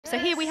So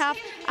here we have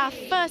our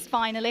first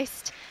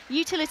finalist,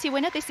 utility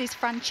winner. This is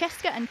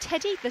Francesca and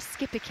Teddy, the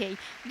skipper key,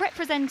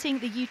 representing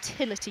the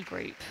utility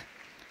group.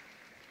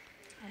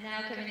 And now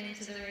coming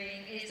into the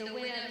ring is the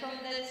winner from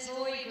the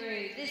toy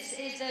group. This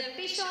is the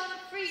Bichon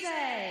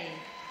Frise.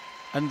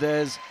 And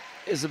there's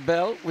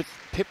Isabel with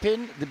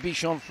Pippin, the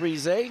Bichon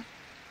Frise. The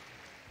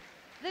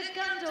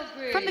Gundog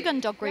group. From the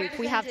Gundog group,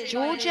 we have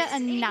Georgia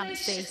and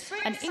Nancy,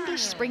 an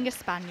English Springer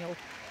Spaniel.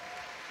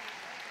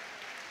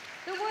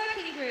 The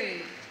working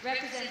group,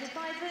 represented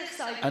by the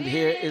Siberian And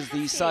here is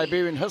the Husky.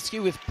 Siberian Husky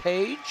with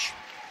Paige.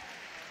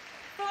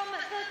 From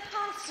the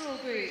Pastoral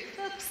group,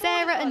 the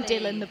Sarah and Border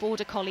Dylan, Collie. the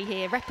Border Collie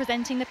here,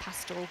 representing the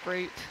Pastoral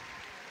group.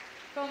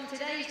 From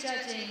today's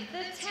judging,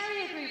 the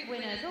Terrier group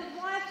winner,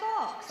 the Wire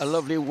Fox. A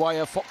lovely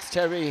wire fox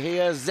terrier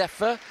here,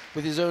 Zephyr,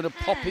 with his owner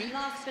Poppy. And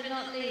last but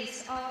not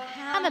least, our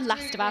And the Hound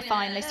last group of our winner,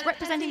 finalists, the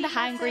representing the Petit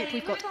Hound group,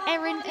 we've got Griffon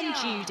Erin and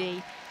Bondion.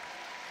 Judy.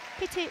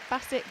 Petit,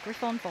 Basset,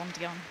 Griffon,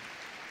 Bondion.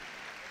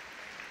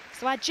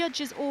 So our judge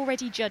has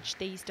already judged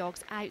these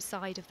dogs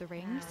outside of the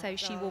ring, so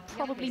she will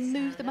probably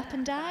move them up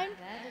and down.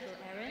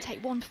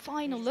 Take one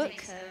final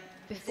look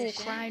before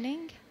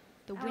crowning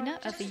the winner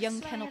of the Young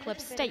Kennel Club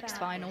Stakes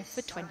Final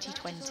for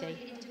 2020.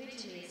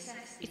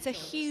 It's a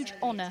huge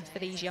honour for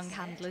these young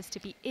handlers to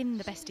be in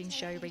the Best in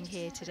Show ring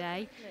here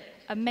today,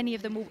 and many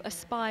of them will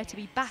aspire to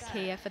be back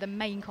here for the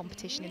main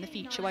competition in the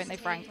future, won't they,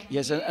 Frank?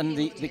 Yes, and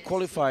the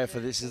qualifier for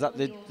this is that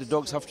the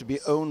dogs have to be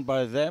owned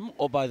by them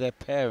or by their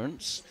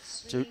parents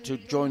to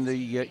join the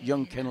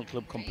Young Kennel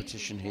Club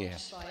competition here.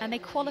 And they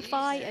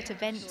qualify at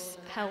events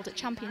held at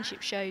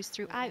championship shows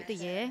throughout the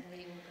year.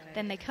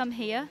 Then they come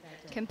here,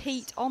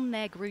 compete on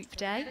their group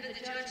day,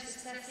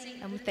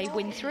 and if they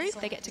win through,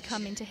 they get to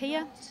come into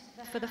here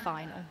for the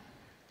final.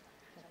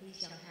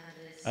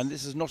 And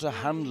this is not a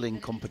handling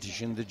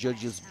competition, the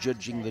judge is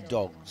judging the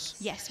dogs.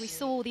 Yes, we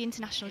saw the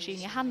International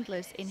Junior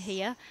Handlers in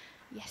here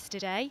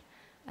yesterday,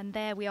 and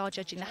there we are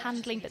judging the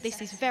handling, but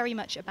this is very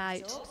much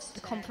about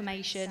the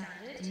conformation,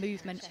 the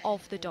movement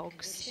of the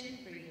dogs.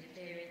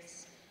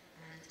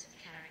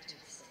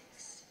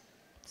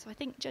 So I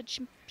think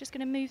Judge just going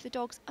to move the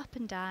dogs up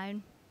and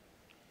down.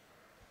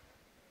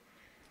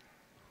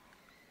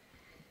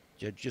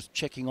 Judge just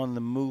checking on the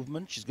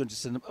movement. She's going to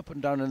send them up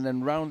and down and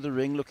then round the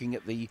ring, looking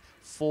at the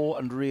fore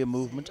and rear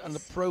movement and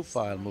the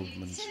profile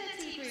movement.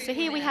 So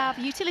here we have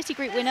utility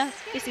group winner.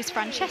 This is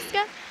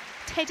Francesca,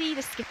 Teddy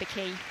the skipper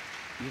key.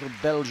 Little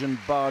Belgian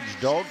barge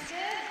dog.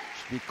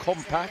 Should be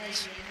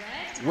compact,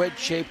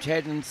 wedge-shaped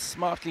head and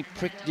smartly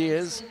pricked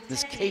ears.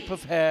 This cape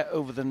of hair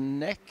over the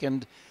neck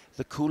and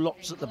the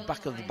culottes at the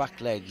back of the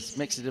back legs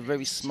makes it a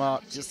very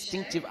smart,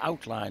 distinctive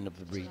outline of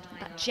the breed.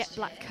 That jet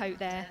black coat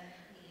there.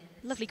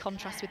 Lovely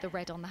contrast with the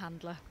red on the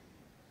handler.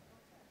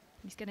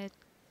 She's going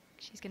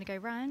to go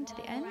round to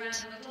the end.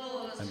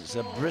 And it's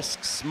a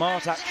brisk,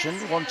 smart action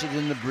wanted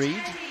in the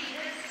breed.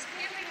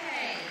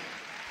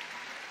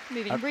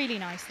 Moving really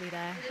nicely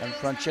there. And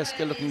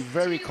Francesca looking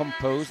very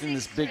composed in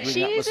this big ring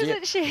She is, atmosphere.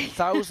 isn't she?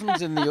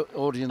 Thousands in the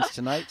audience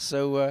tonight,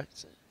 so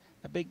it's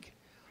a big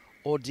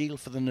ordeal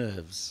for the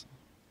nerves.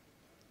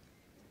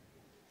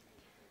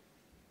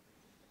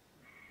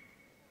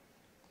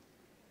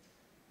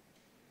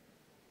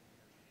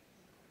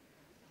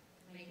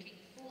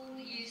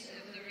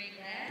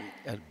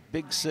 A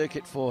big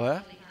circuit for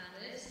her.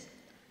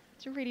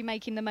 So really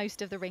making the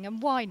most of the ring,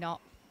 and why not?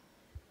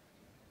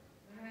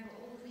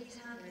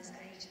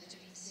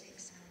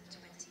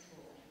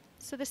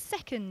 So the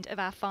second of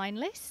our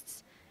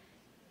finalists.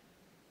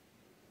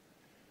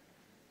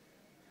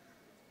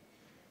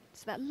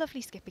 So that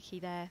lovely skipper key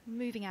there,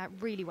 moving out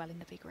really well in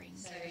the big ring.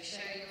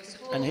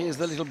 And here's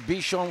the little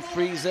Bichon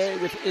Frise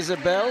with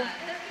Isabel.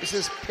 This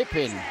is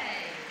Pippin.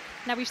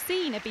 Now we've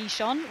seen a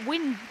Bichon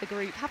win the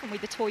group, haven't we,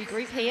 the toy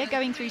group here,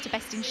 going through to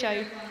Best in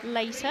Show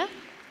later.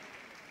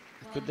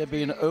 Could there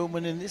be an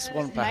omen in this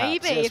one, perhaps?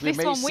 Maybe, yes, if this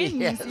one wins,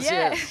 yes,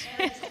 yeah.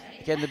 Yes.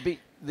 Again,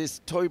 this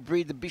toy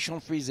breed, the Bichon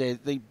Frise,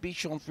 the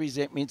Bichon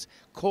Frise means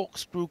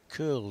corkscrew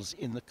curls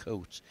in the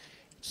coat.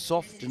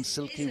 Soft and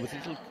silky with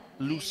little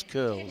loose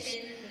curls.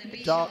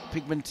 Dark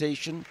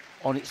pigmentation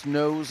on its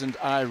nose and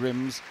eye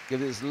rims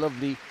give it this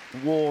lovely,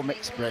 warm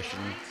expression.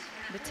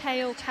 The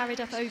tail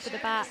carried up over the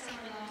back.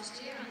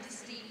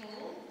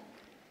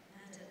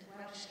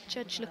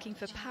 Judge looking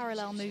for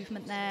parallel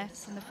movement there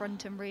from the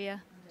front and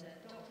rear.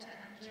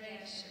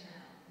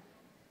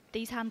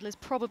 These handlers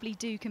probably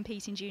do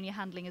compete in junior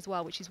handling as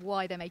well, which is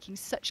why they're making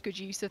such good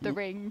use of the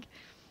ring.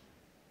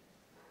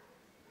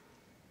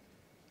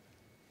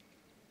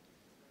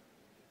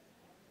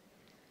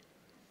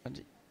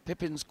 And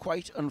Pippin's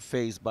quite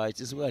unfazed by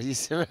it as well.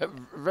 He's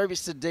very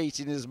sedate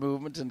in his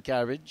movement and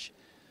carriage.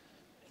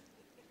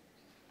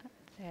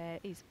 There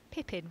is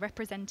Pippin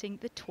representing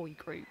the toy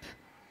group.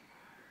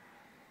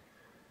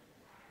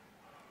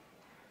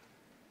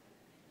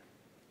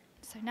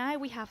 So now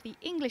we have the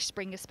English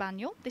Springer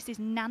Spaniel. This is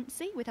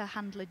Nancy with her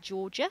handler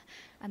Georgia,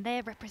 and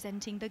they're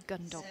representing the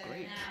Gundog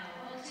group.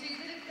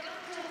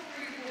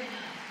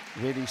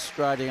 Really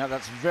striding out.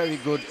 That's very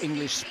good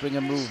English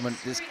Springer movement.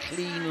 This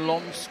clean,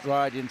 long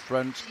stride in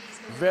front.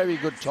 Very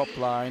good top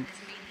line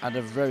and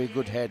a very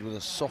good head with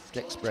a soft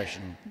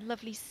expression.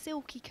 Lovely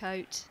silky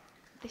coat.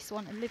 This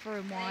one, a liver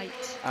and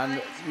white.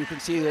 And you can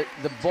see that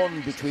the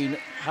bond between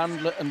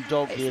handler and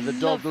dog It's here. The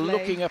dog lovely.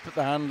 looking up at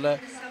the handler,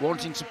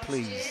 wanting to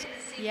please.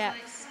 Yeah.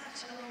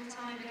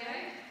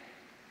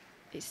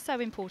 It's so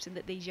important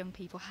that these young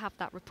people have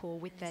that rapport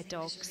with their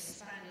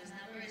dogs.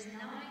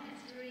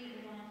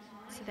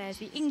 So there's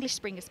the English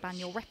Springer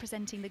Spaniel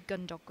representing the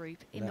gun dog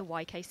group in the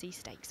YKC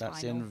Stakes final.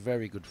 That's in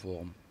very good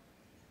form.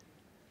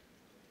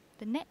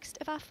 The next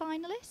of our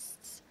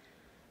finalists,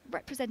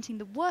 representing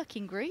the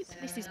working group,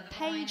 this is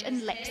Paige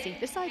and Lexi,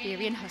 the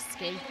Siberian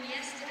Husky.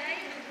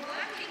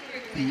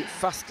 The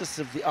fastest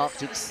of the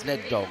Arctic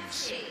sled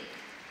dogs.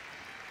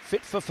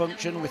 Fit for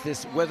function with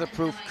this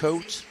weatherproof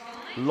coat,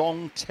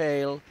 long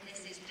tail,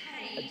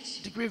 a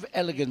degree of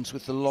elegance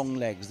with the long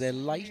legs. They're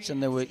light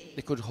and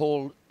they could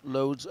haul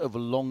loads over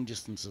long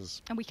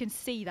distances. And we can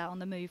see that on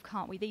the move,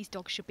 can't we? These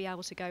dogs should be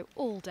able to go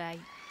all day.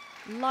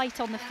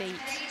 Light on the feet,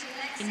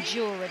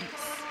 endurance.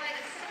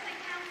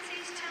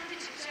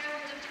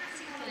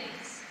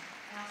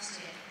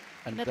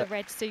 Another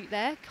red suit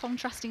there,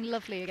 contrasting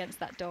lovely against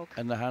that dog.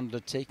 And the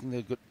handler taking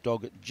the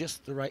dog at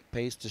just the right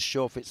pace to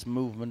show off its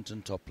movement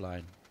and top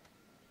line.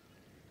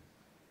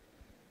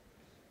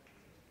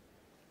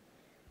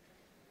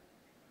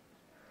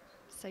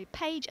 So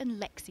Paige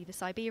and Lexi, the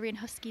Siberian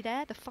Husky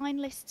there, the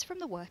finalists from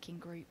the working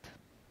group.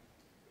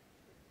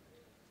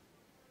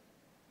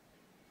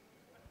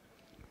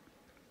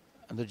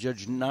 And the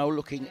judge now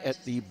looking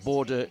at the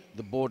border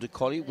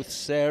collie with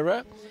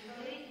Sarah.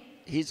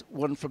 He's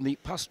one from the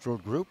pastoral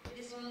group.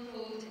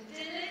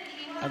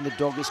 And the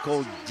dog is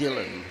called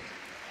Dylan.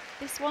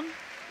 This one,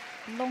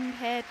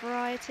 long-haired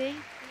variety.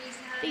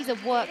 These are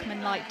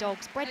workman-like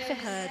dogs, bred for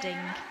herding.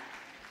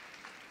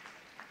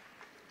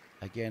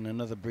 Again,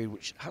 another breed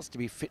which has to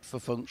be fit for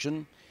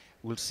function.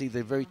 We'll see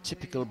the very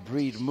typical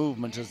breed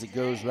movement as it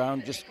goes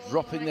round, just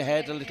dropping the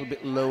head a little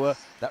bit lower,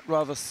 that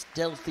rather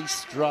stealthy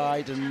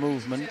stride and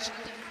movement.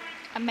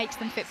 And makes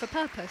them fit for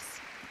purpose,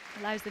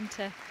 allows them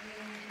to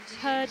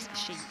herd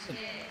sheep.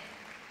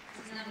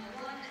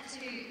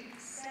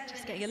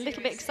 Just getting a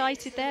little bit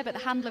excited there, but the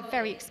handler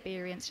very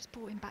experienced, just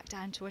brought him back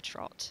down to a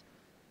trot.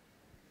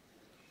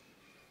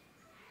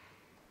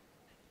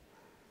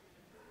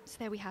 So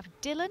there we have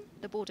Dylan,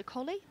 the border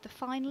collie, the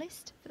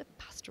finalist for the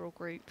pastoral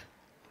group.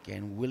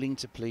 Again, willing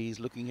to please,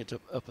 looking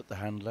up at the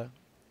handler.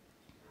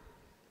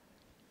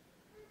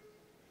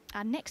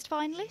 Our next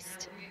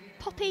finalist,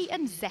 Poppy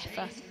and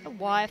Zephyr, a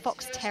wire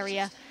fox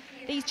terrier.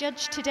 These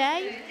judged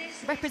today,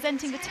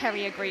 representing the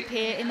terrier group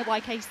here in the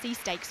YKC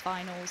Stakes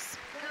finals.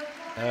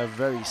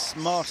 Very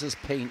smart as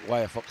paint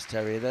wire fox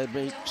terrier. They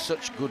make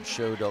such good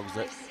show dogs.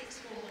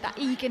 That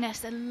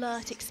eagerness,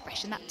 alert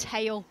expression, that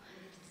tail.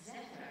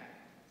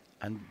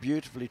 And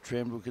beautifully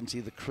trimmed. We can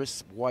see the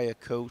crisp wire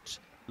coat,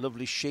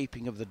 lovely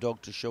shaping of the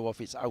dog to show off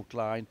its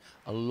outline,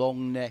 a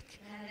long neck,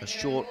 a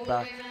short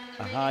back,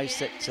 a high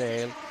set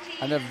tail,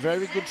 and a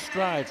very good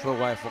stride for a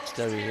wire fox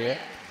terrier here.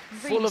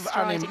 Really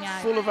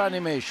Full of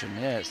animation,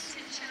 yes.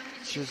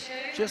 She's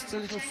just a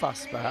little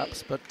fast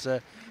perhaps, but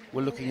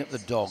we're looking at the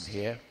dog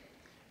here,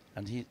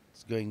 and he's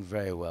going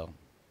very well.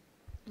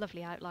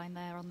 Lovely outline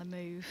there on the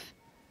move.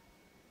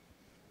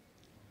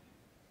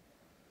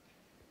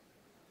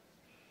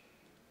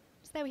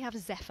 So there we have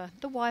Zephyr,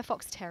 the wire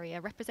fox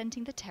terrier,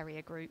 representing the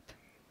terrier group.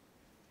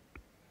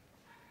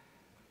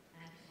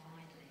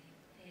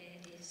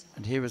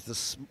 And here is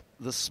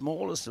the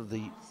smallest of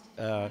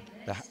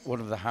one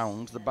of the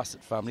hounds, the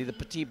Basset family, the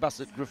Petit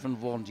Basset Griffon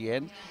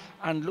Vendien,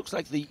 and looks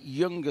like the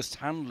youngest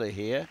handler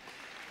here.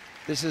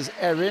 This is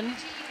Erin,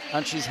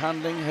 and she's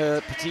handling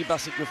her Petit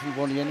Basset Griffon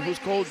Vendien, who's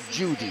called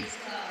Judy.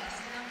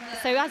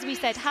 So as we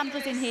said,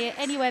 handlers in here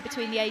anywhere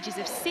between the ages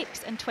of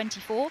 6 and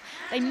 24.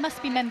 They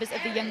must be members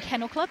of the Young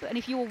Kennel Club, and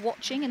if you're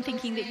watching and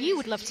thinking that you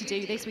would love to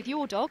do this with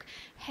your dog,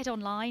 head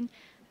online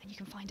and you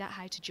can find out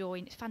how to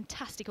join. It's a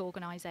fantastic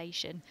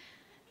organisation.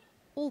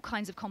 All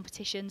kinds of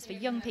competitions for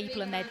young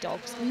people and their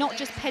dogs, not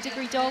just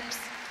pedigree dogs.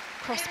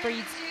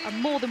 Crossbreeds are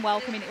more than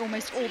welcome in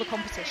almost all the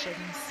competitions.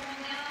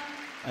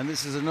 And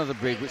this is another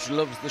breed which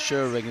loves the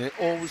show ring. They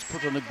always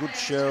put on a good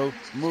show,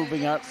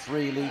 moving out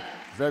freely.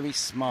 Very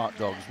smart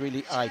dogs,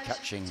 really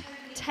eye-catching.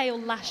 Tail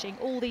lashing,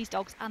 all these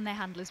dogs and their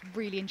handlers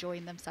really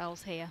enjoying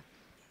themselves here.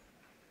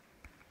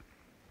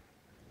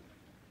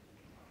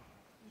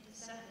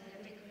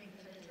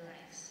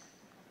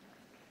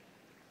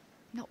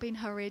 Not being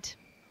hurried,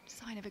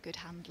 sign of a good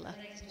handler.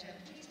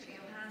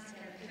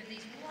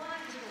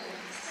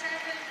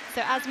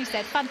 So as we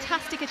said,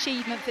 fantastic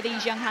achievement for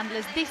these young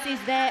handlers. This is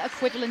their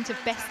equivalent of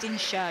best in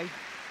show.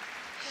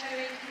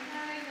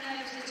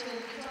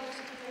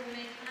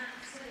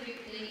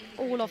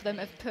 All of them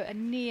have put a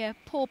near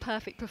poor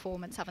perfect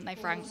performance, haven't they,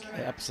 Frank?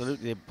 Yeah,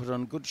 absolutely, they put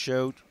on a good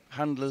show,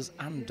 handlers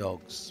and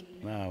dogs.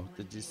 Now,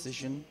 the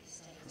decision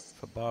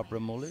for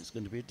Barbara Muller is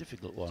going to be a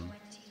difficult one.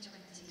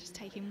 Just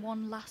taking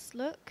one last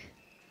look.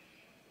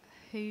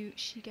 Who's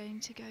she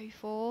going to go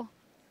for?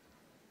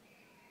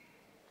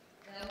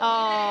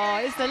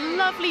 Oh, it's a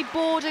lovely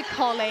border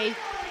collie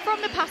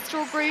from the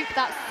pastoral group.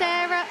 That's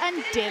Sarah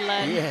and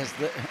Dylan. Yes.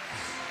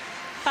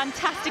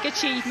 Fantastic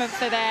achievement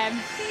for them.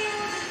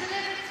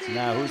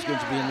 Now, who's going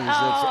to be in the reserves?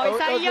 Oh,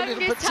 it's our the little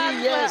youngest petite,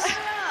 handler.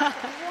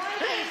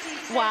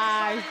 yes.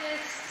 Wow.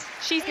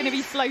 She's going to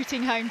be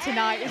floating home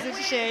tonight, isn't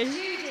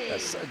she?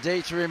 That's a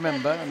day to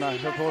remember, and I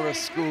hope all her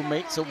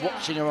schoolmates are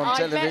watching her on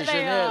television. Bet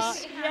they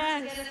yes. Are.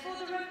 Yes.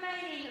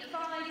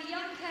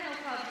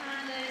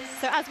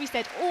 So as we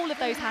said, all of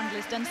those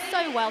handlers done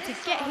so well to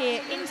get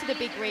here into the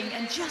big ring,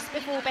 and just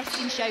before Best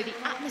in Show, the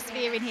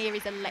atmosphere in here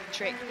is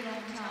electric.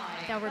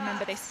 They'll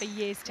remember this for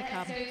years to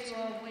come.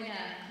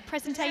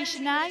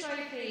 Presentation now.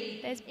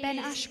 There's Ben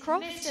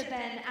Ashcroft. Mr.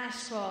 Ben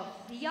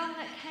Ashcroft, the Young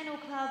Kennel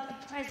Club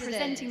president.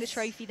 Presenting the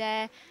trophy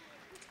there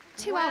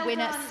to our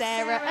winner,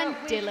 Sarah and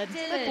Dylan,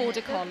 the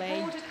Border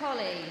Collie.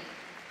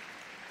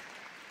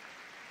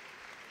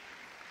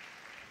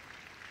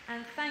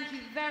 And thank you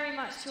very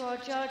much to our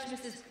judge,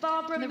 Mrs.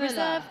 Barbara The Muller.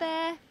 reserve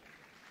there.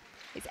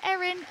 It's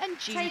Erin and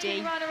Judy,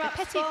 the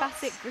Petit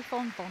Basset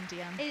Griffon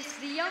Vendian. It's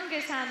the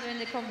youngest handler in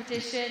the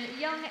competition,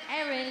 young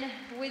Erin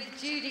with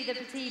Judy, the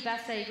Petit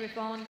Basset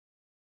Griffon.